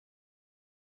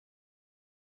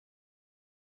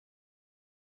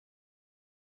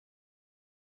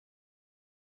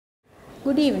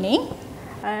Good evening.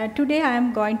 Today I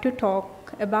am going to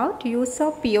talk about use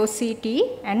of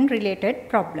POCT and related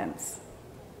problems.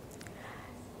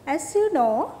 As you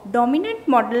know, dominant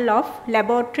model of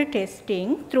laboratory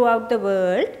testing throughout the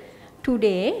world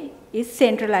today is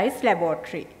centralized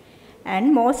laboratory,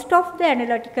 and most of the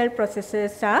analytical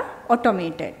processes are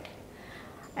automated.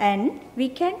 And we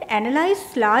can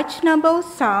analyze large number of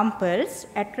samples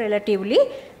at relatively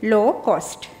low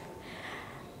cost.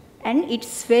 And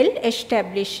it's well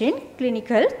established in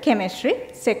clinical chemistry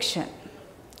section.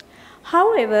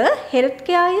 However,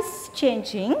 healthcare is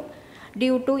changing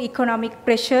due to economic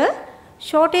pressure,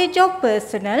 shortage of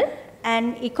personnel,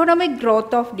 and economic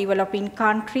growth of developing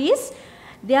countries.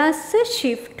 There's a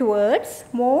shift towards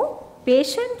more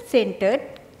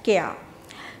patient-centered care.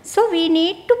 So we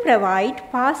need to provide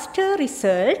faster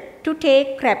result to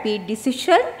take rapid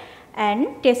decision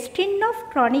and testing of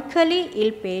chronically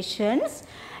ill patients,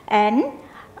 and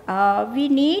we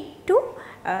need to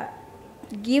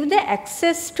give the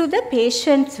access to the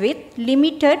patients with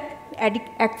limited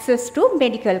access to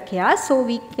medical care, so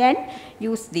we can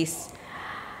use this.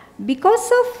 Because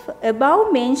of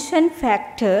above mentioned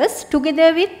factors,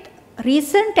 together with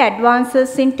recent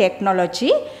advances in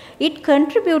technology, it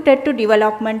contributed to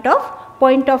development of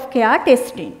point of care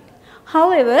testing.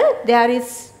 However, there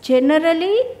is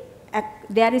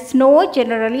no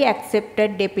generally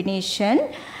accepted definition,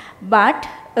 but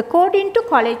according to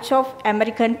College of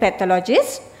American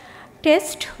Pathologists,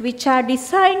 tests which are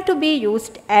designed to be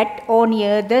used at or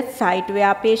near the site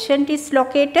where patient is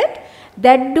located,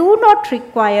 that do not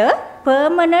require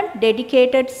permanent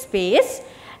dedicated space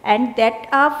and that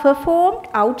are performed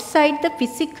outside the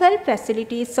physical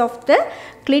facilities of the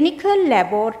clinical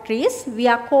laboratories, we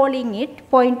are calling it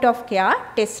point of care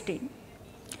testing.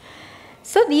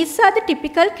 So these are the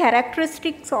typical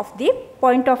characteristics of the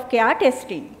point of care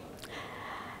testing.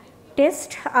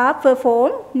 Tests are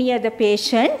performed near the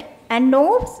patient, and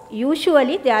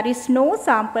usually there is no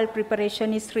sample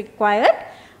preparation is required.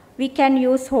 We can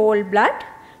use whole blood,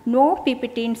 no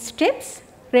pipetting steps,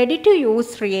 ready to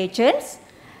use reagents,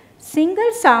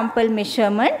 single sample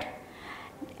measurement,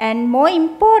 and more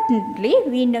importantly,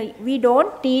 we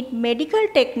don't need medical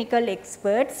technical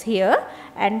experts here,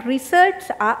 and results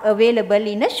are available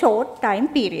in a short time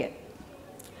period.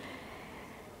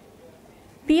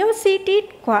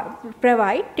 POCT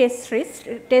provide test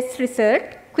result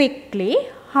quickly.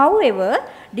 However,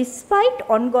 despite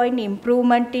ongoing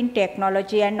improvement in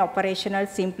technology and operational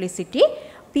simplicity,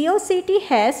 POCT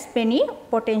has many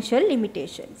potential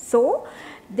limitations. So,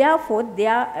 therefore,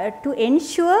 to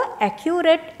ensure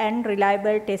accurate and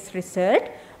reliable test result,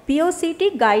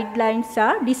 POCT guidelines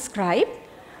are described.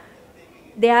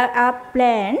 There are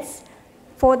plans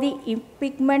for the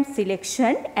equipment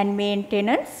selection and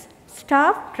maintenance,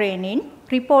 staff training,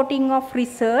 reporting of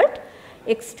result,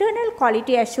 external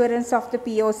quality assurance of the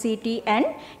POCT, and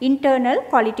internal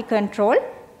quality control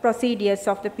procedures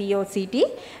of the POCT.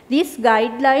 These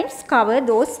guidelines cover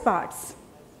those parts.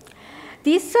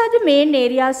 These are the main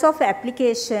areas of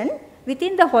application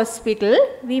within the hospital.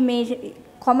 We may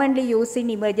commonly use in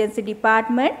emergency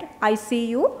department,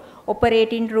 ICU,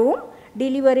 operating room,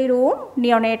 delivery room,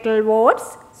 neonatal wards,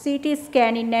 CT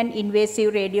scanning and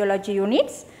invasive radiology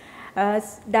units,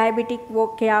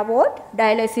 diabetic care ward,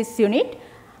 dialysis unit.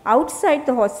 Outside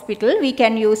the hospital, we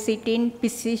can use it in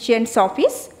physician's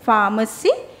office,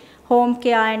 pharmacy, home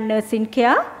care and nursing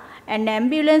care, and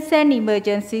ambulance and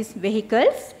emergencies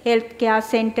vehicles, healthcare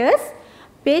centers,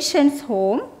 patients'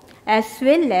 home, as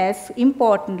well as,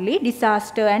 importantly,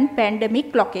 disaster and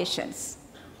pandemic locations.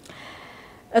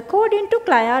 According to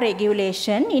CLIA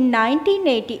regulation, in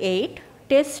 1988,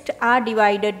 tests are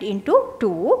divided into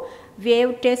two: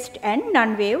 wave test and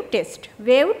non-wave test.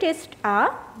 Wave tests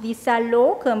these are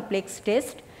low complex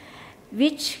tests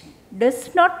which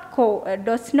does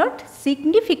not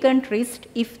significant risk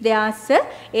if there is a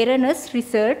erroneous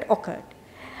result occurred.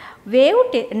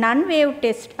 Non-wave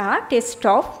tests are tests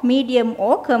of medium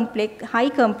or high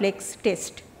complex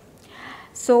test.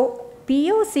 So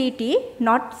POCT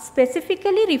not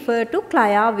specifically refer to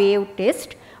CLIA wave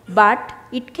test, but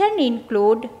it can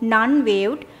include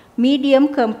non-waved medium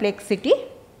complexity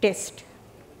test.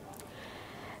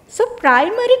 So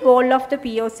primary goal of the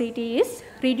POCT is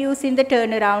reducing the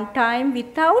turnaround time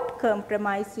without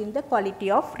compromising the quality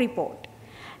of report,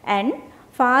 and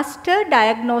faster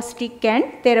diagnostic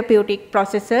and therapeutic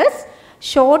processes,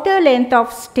 shorter length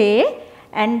of stay,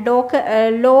 and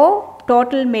low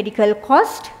total medical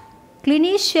cost,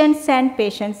 clinicians and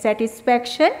patient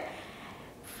satisfaction,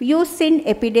 use in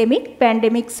epidemic,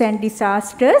 pandemics and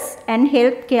disasters, and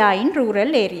healthcare in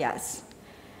rural areas.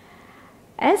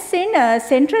 As in a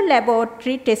central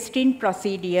laboratory testing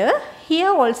procedure, here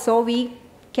also we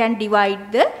can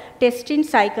divide the testing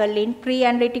cycle in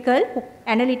pre-analytical,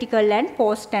 analytical and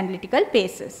post-analytical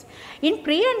phases. In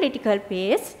pre-analytical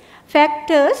phase,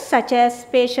 factors such as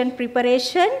patient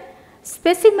preparation,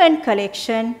 specimen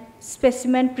collection,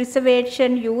 specimen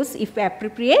preservation use if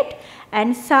appropriate,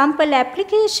 and sample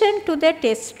application to the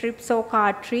test strips or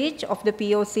cartridge of the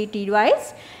POCT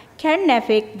device can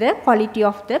affect the quality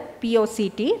of the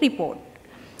POCT report.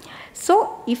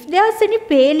 So, if there is any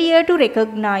failure to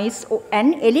recognize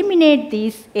and eliminate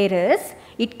these errors,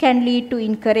 it can lead to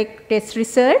incorrect test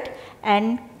result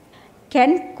and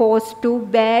can cause to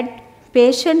bad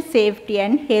patient safety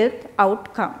and health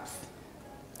outcomes.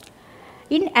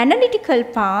 In analytical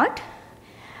part,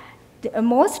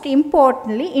 most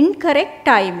importantly, incorrect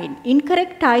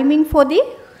timing for the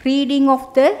reading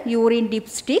of the urine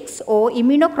dipsticks or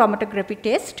immunochromatography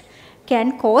test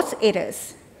can cause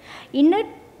errors. In a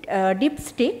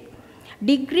dipstick,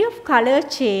 degree of color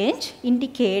change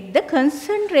indicate the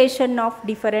concentration of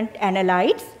different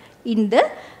analytes in the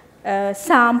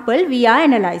sample we are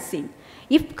analyzing.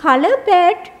 If color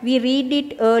pad, we read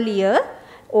it earlier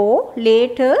or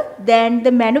later than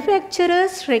the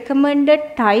manufacturer's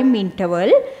recommended time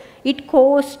interval, it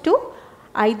goes to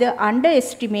either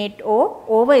underestimate or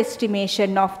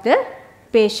overestimation of the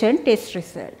patient test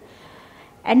result.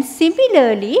 And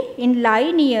similarly, in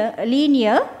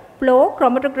linear flow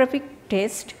chromatographic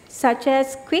test such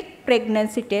as quick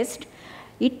pregnancy test,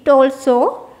 it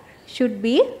also should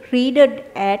be read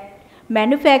at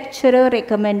manufacturer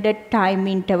recommended time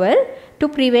interval to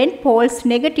prevent false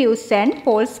negatives and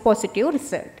false positive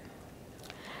result.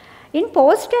 In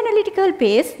post-analytical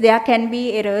phase, there can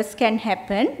be errors can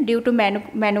happen due to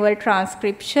manual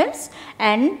transcriptions,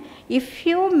 and if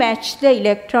you match the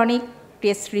electronic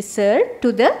test result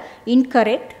to the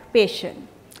incorrect patient.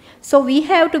 So, we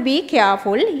have to be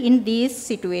careful in these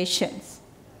situations.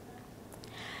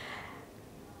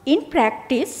 In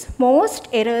practice, most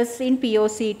errors in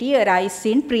POCT arise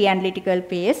in pre-analytical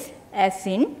phase as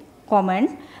in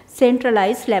common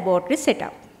centralized laboratory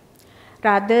setup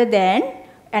rather than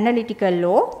analytical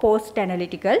or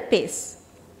post-analytical phase.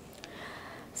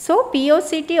 So,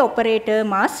 POCT operator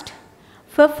must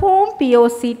perform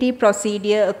POCT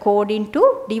procedure according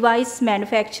to device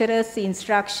manufacturer's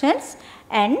instructions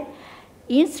and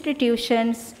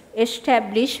institution's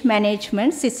established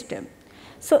management system.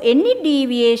 So, any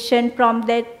deviation from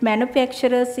that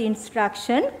manufacturer's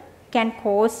instruction can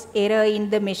cause error in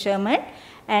the measurement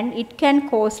and it can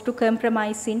cause to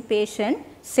compromise in patient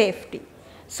safety.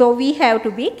 So, we have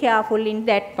to be careful in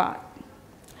that part.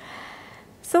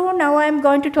 So, now I am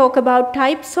going to talk about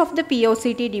types of the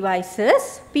POCT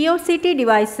devices. POCT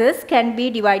devices can be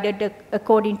divided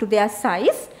according to their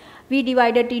size. We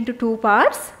divide it into two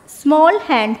parts. Small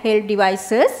handheld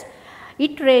devices.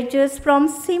 It ranges from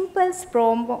simple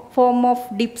form of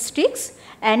dipsticks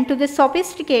and to the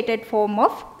sophisticated form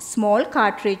of small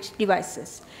cartridge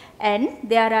devices. And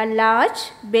there are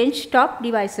large benchtop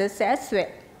devices as well.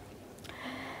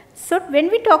 So, when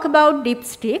we talk about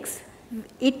dipsticks,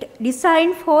 it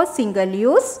designed for single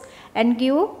use and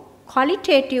give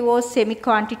qualitative or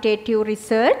semi-quantitative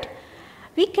result.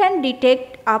 We can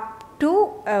detect up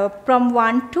to from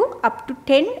 1 to up to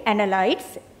 10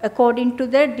 analytes according to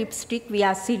the dipstick we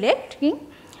are selecting,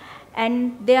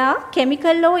 and their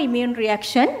chemical or immune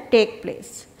reaction take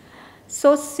place.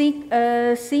 So,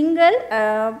 signal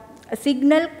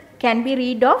can be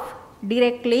read off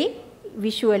directly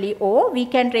visually or we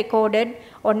can record it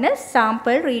on a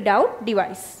sample readout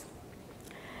device.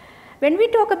 When we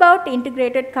talk about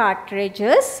integrated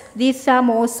cartridges, these are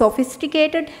more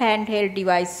sophisticated handheld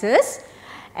devices,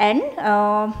 and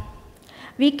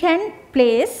we can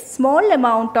place small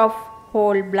amount of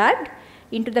whole blood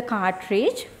into the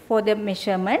cartridge for the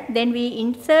measurement. Then we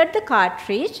insert the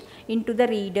cartridge into the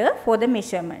reader for the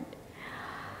measurement.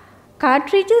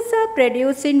 Cartridges are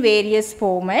produced in various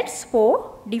formats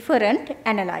for different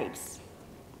analytes.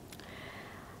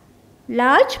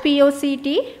 Large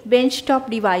POCT benchtop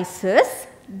devices,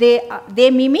 they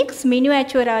mimics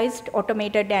miniaturized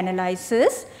automated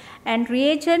analyzers, and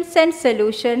reagents and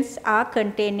solutions are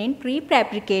contained in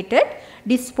prefabricated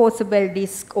disposable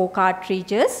disc or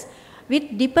cartridges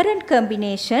with different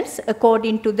combinations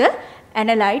according to the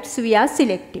analytes we are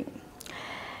selecting.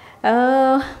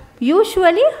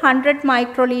 Usually 100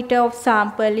 microliter of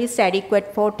sample is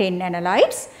adequate for 10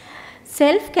 analytes.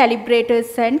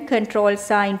 Self-calibrators and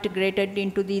controls are integrated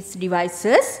into these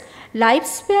devices.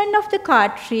 Lifespan of the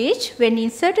cartridge when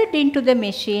inserted into the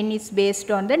machine is based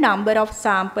on the number of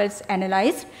samples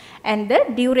analyzed and the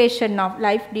duration of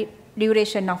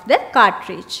duration of the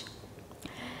cartridge.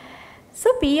 So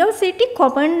POCT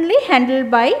commonly handled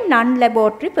by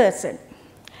non-laboratory person,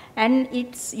 and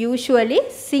it's usually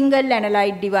single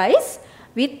analyte device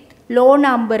with low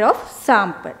number of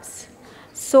samples.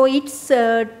 So it's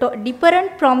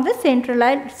different from the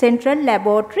central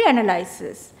laboratory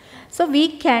analysis. So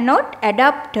we cannot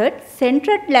adapt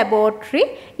central laboratory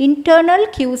internal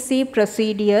QC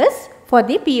procedures for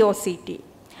the POCT.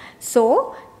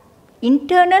 So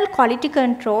internal quality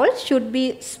control should be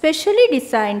specially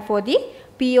designed for the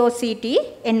POCT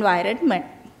environment.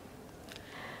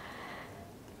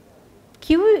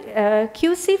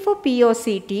 QC for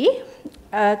POCT,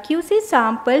 QC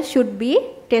sample should be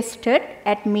tested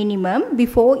at minimum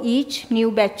before each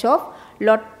new batch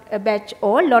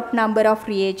or lot number of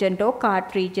reagent or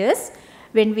cartridges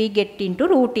when we get into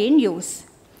routine use.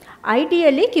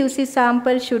 Ideally, QC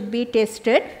sample should be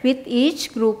tested with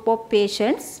each group of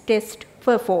patients test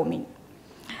performing.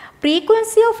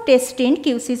 Frequency of testing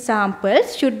QC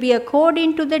samples should be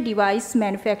according to the device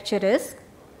manufacturer's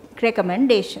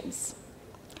recommendations.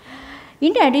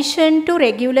 In addition to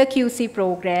regular QC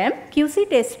program, QC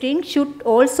testing should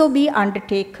also be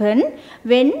undertaken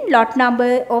when lot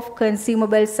number of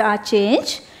consumables are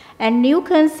changed and new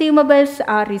consumables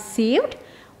are received.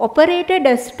 Operator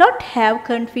does not have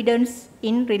confidence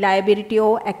in reliability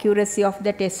or accuracy of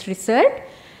the test result.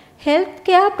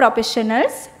 Healthcare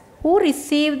professionals who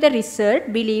receive the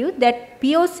result believe that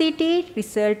POCT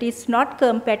result is not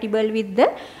compatible with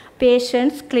the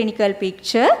patient's clinical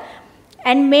picture,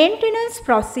 and maintenance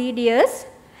procedures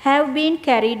have been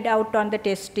carried out on the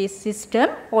test system.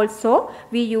 Also,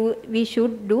 we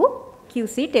should do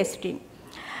QC testing.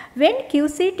 When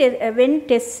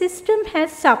test system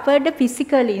has suffered a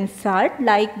physical insult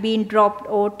like being dropped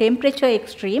or temperature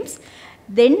extremes,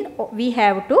 then we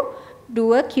have to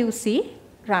do a QC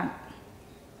run.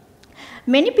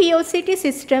 Many POCT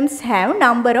systems have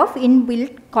number of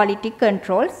inbuilt quality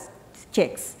control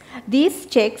checks. These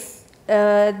checks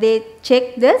they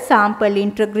check the sample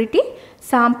integrity,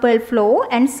 sample flow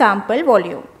and sample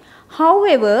volume.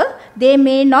 However, they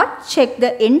may not check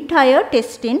the entire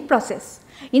testing process.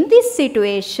 In this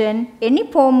situation, any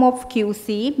form of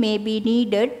QC may be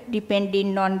needed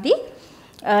depending on the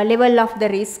level of the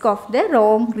risk of the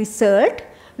wrong result,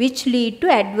 which lead to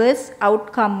adverse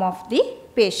outcome of the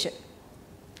patient.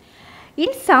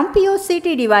 In some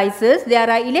POCT devices, there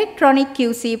are electronic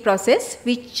QC process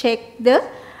which check the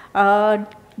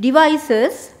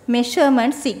device's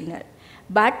measurement signal,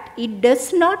 but it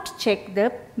does not check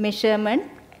the measurement,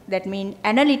 that means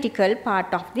analytical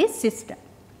part of the system.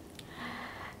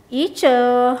 Each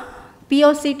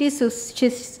POCT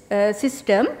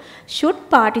system should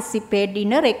participate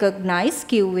in a recognized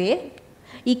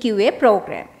EQA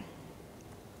program.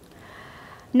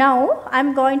 Now I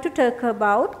am going to talk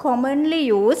about commonly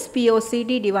used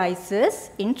POCT devices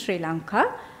in Sri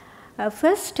Lanka.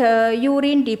 First,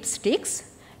 urine dipsticks.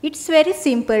 It's very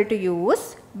simple to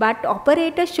use, but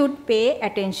operator should pay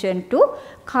attention to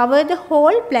cover the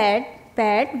whole pad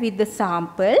with the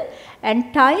sample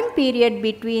and time period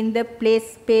between the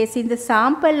placing the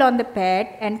sample on the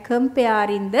pad and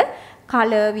comparing the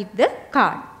color with the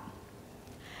card.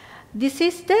 This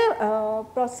is the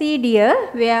procedure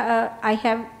where I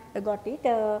have got it.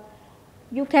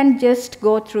 You can just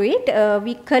go through it.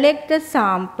 We collect the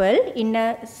sample in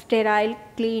a sterile,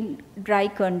 clean, dry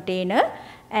container,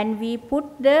 and we put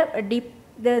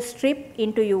the strip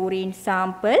into urine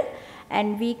sample,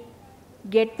 and we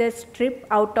get the strip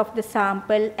out of the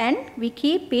sample, and we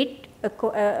keep it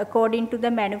according to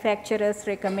the manufacturer's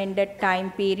recommended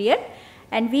time period,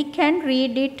 and we can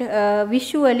read it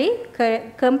visually,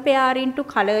 comparing to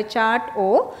color chart,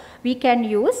 or we can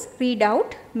use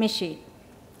readout machine.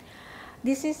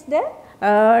 This is the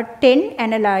 10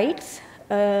 analytes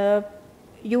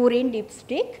urine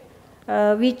dipstick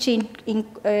which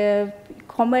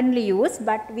commonly used,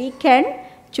 but we can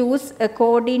choose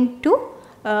according to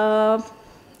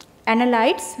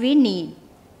analytes we need.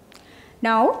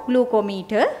 Now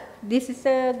glucometer. This is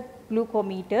a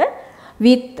glucometer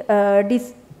with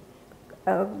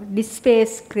display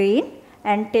screen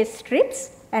and test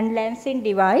strips and lancing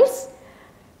device.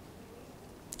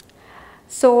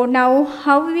 So now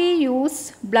how we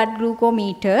use blood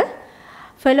glucometer?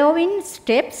 Following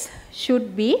steps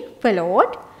should be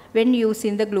followed when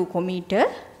using the glucometer.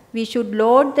 We should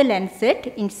load the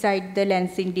lancet inside the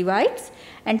lancing device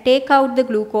and take out the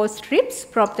glucose strips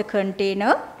from the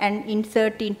container and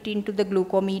insert it into the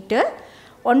glucometer.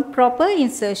 On proper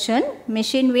insertion,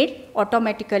 machine will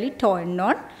automatically turn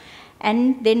on,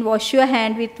 and then wash your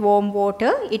hand with warm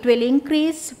water. It will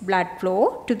increase blood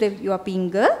flow to your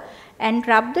finger, and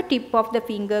rub the tip of the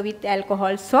finger with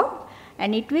alcohol soap,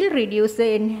 and it will reduce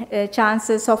the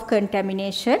chances of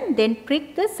contamination. Then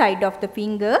prick the side of the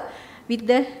finger with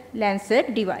the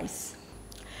lancet device.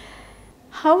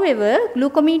 However,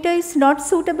 glucometer is not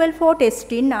suitable for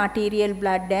testing arterial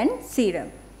blood and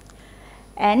serum.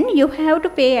 And you have to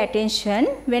pay attention,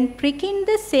 when pricking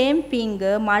the same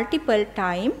finger multiple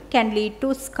times can lead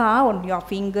to scar on your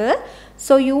finger.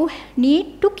 So you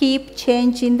need to keep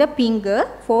changing the finger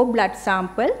for blood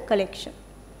sample collection.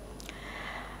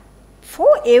 For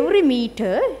every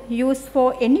meter used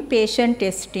for any patient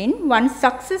testing, one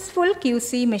successful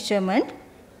QC measurement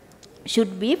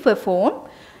should be performed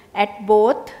at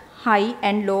both high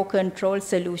and low control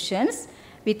solutions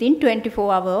within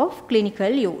 24 hours of clinical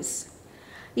use.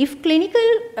 If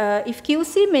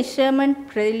QC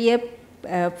measurement failure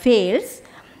fails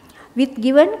with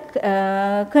given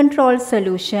control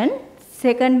solution,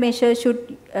 second measure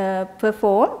should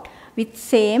perform with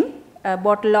same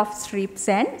bottle of strips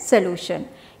and solution.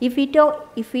 If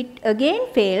it again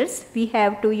fails, we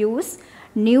have to use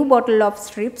new bottle of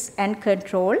strips and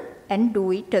control and do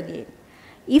it again.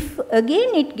 If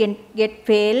again it get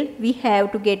fail, we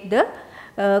have to get the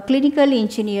clinical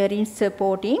engineering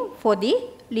supporting for the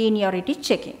linearity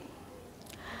checking.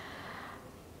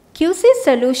 QC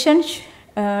solution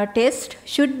test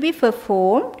should be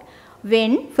performed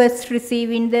when first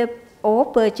receiving or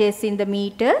purchasing the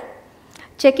meter,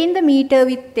 checking the meter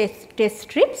with test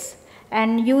strips,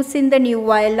 and using the new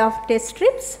vial of test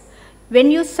strips. When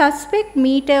you suspect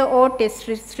meter or test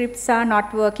strips are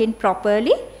not working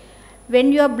properly,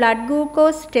 when your blood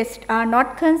glucose tests are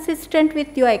not consistent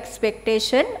with your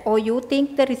expectation, or you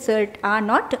think the results are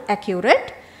not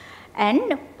accurate,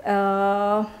 and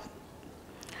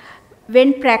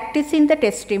when practicing the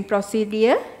testing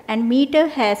procedure and meter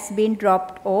has been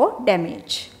dropped or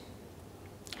damaged.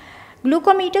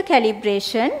 Glucometer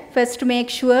calibration. First, make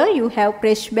sure you have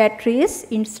fresh batteries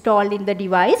installed in the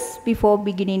device before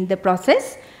beginning the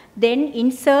process. Then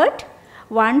insert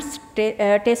one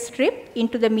test strip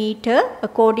into the meter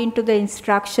according to the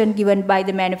instruction given by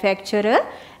the manufacturer,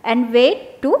 and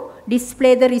wait to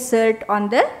display the result on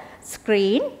the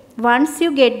screen. Once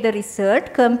you get the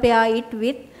result, compare it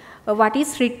with what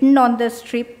is written on the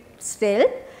strip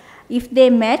itself. If they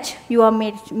match, your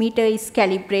meter is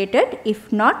calibrated.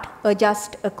 If not,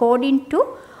 adjust according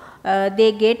to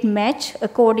they get match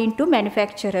according to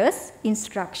manufacturer's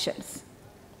instructions.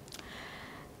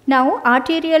 Now,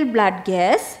 arterial blood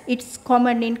gas, it's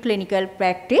common in clinical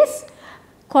practice,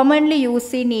 commonly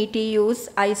used in ETUs,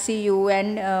 ICU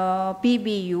and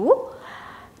PBU.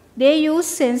 They use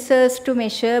sensors to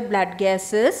measure blood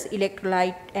gases,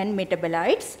 electrolyte and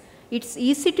metabolites. It's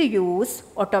easy to use,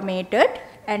 automated,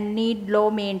 and need low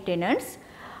maintenance,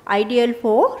 ideal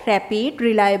for rapid,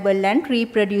 reliable and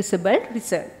reproducible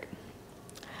result.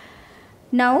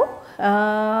 Now,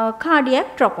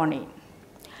 cardiac troponin.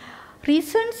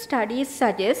 Recent studies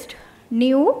suggest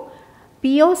new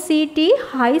POCT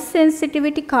high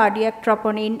sensitivity cardiac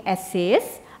troponin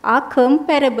assays are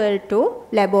comparable to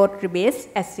laboratory based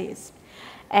assays,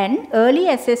 and early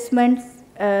assessment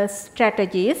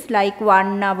strategies like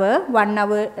 1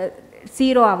 hour,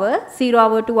 0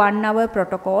 hour to 1 hour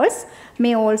protocols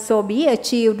may also be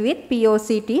achieved with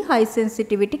POCT high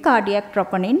sensitivity cardiac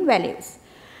troponin values.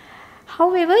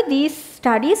 However, these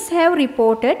studies have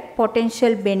reported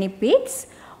potential benefits,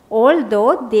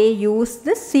 although they use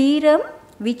the serum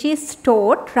which is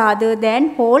stored rather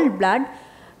than whole blood.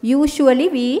 Usually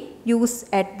we use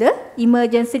at the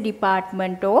emergency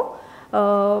department or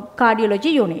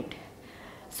cardiology unit.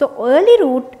 So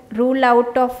early rule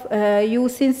out of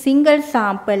using single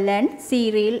sample and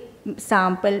serial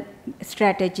sample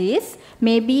strategies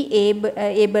may be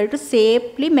able to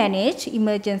safely manage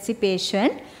emergency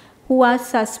patient who are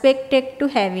suspected to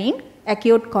having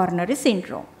acute coronary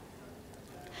syndrome.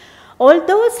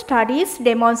 Although studies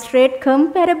demonstrate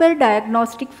comparable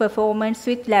diagnostic performance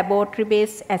with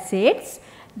laboratory-based assays,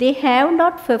 they have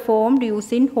not performed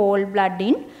using whole blood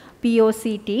in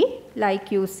POCT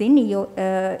like using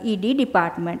ED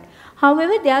department.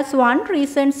 However, there is one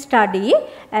recent study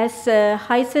as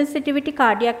high sensitivity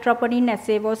cardiac troponin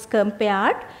assay was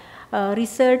compared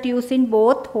result using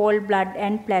both whole blood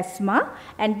and plasma,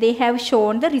 and they have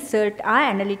shown the result are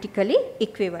analytically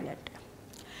equivalent.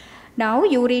 Now,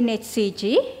 urine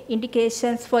HCG.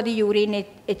 Indications for the urine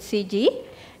HCG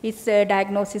is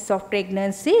diagnosis of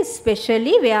pregnancy,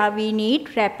 especially where we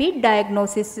need rapid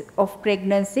diagnosis of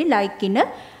pregnancy like in a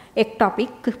ectopic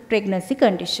pregnancy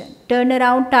condition.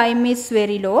 Turnaround time is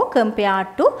very low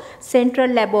compared to central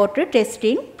laboratory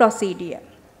testing procedure.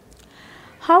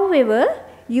 However,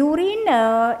 Urine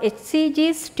HCG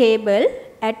is stable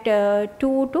at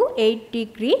 2 to 8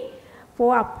 degree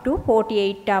for up to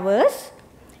 48 hours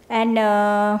and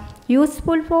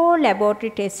useful for laboratory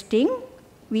testing.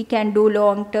 We can do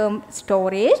long-term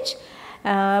storage,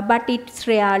 but it's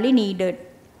rarely needed.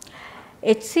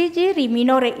 HCG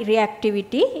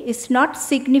immunoreactivity is not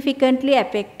significantly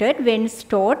affected when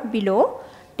stored below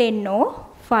 10 or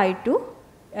 5 to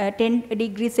 10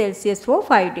 degrees Celsius for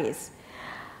 5 days.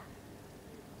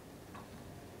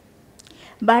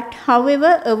 But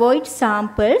however, avoid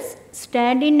samples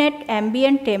standing at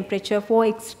ambient temperature for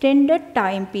extended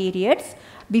time periods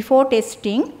before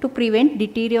testing to prevent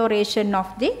deterioration of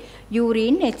the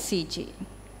urine HCG.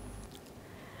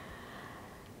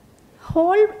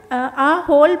 Are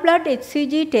whole blood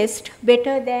HCG test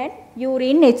better than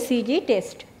urine HCG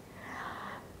test?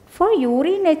 For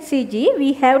urine HCG,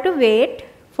 we have to wait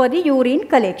for the urine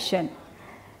collection.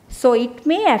 So it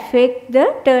may affect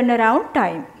the turnaround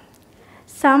time.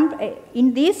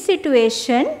 In this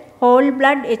situation, whole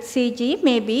blood HCG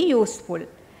may be useful.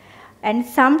 And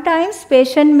sometimes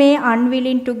patient may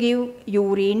unwilling to give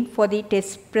urine for the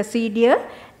test procedure,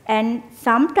 and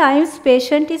sometimes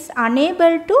patient is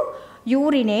unable to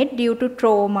urinate due to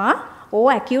trauma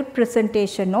or acute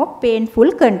presentation of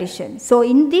painful condition. So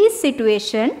in this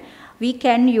situation, we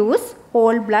can use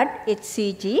whole blood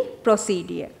HCG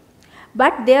procedure.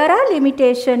 But there are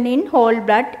limitations in whole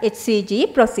blood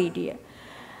HCG procedure.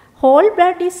 Whole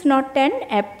blood is not an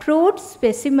approved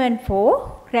specimen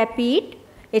for rapid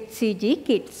HCG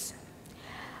kits.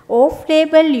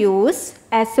 Off-label use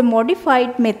as a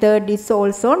modified method is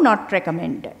also not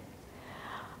recommended.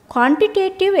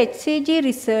 Quantitative HCG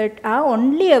results are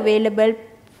only available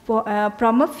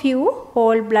from a few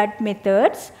whole blood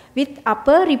methods with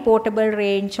upper reportable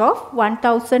range of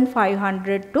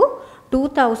 1500 to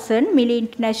 2000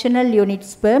 milli-international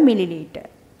units per milliliter.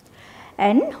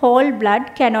 And whole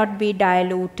blood cannot be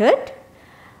diluted.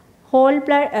 Whole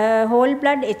blood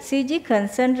HCG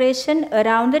concentration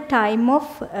around the time of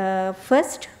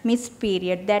first missed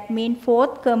period, that means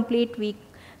fourth complete week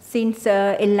since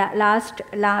last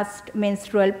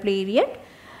menstrual period,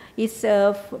 is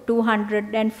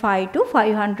 205 to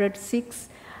 506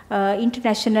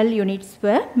 international units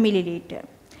per milliliter.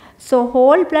 So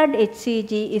whole blood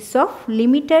HCG is of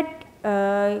limited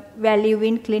value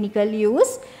in clinical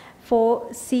use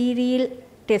for serial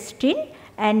testing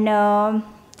and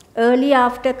early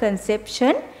after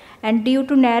conception, and due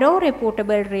to narrow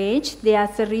reportable range, there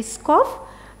is a risk of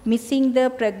missing the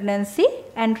pregnancy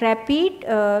and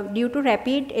due to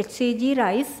rapid HCG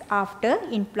rise after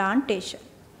implantation.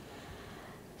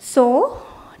 So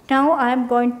now I am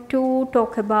going to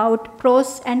talk about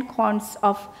pros and cons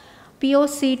of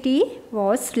POCT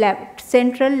was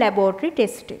central laboratory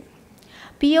testing.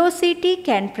 POCT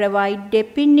can provide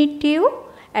definitive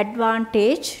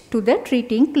advantage to the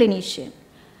treating clinician.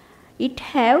 It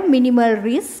have minimal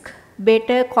risk,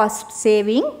 better cost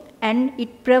saving, and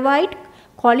it provide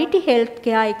quality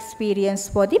healthcare experience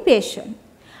for the patient.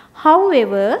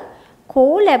 However,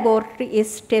 co-laboratory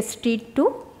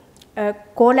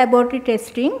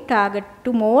testing target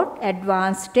to more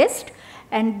advanced test,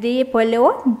 and they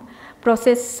follow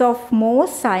process of more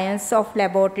science of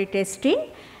laboratory testing,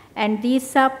 and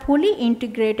these are fully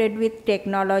integrated with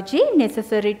technology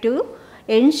necessary to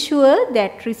ensure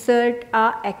that results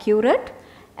are accurate,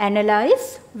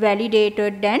 analyzed,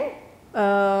 validated and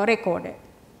recorded.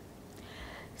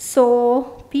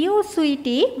 So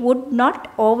POCT would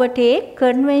not overtake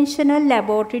conventional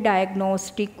laboratory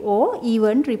diagnostic or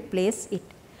even replace it.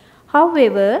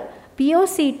 However,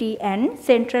 POCT and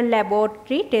central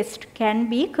laboratory test can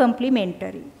be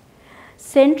complementary.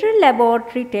 Central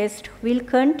laboratory test will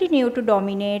continue to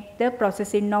dominate the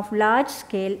processing of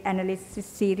large-scale analysis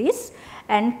series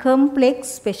and complex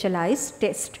specialized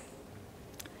tests.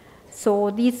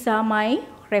 So these are my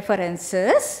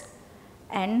references,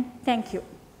 and thank you.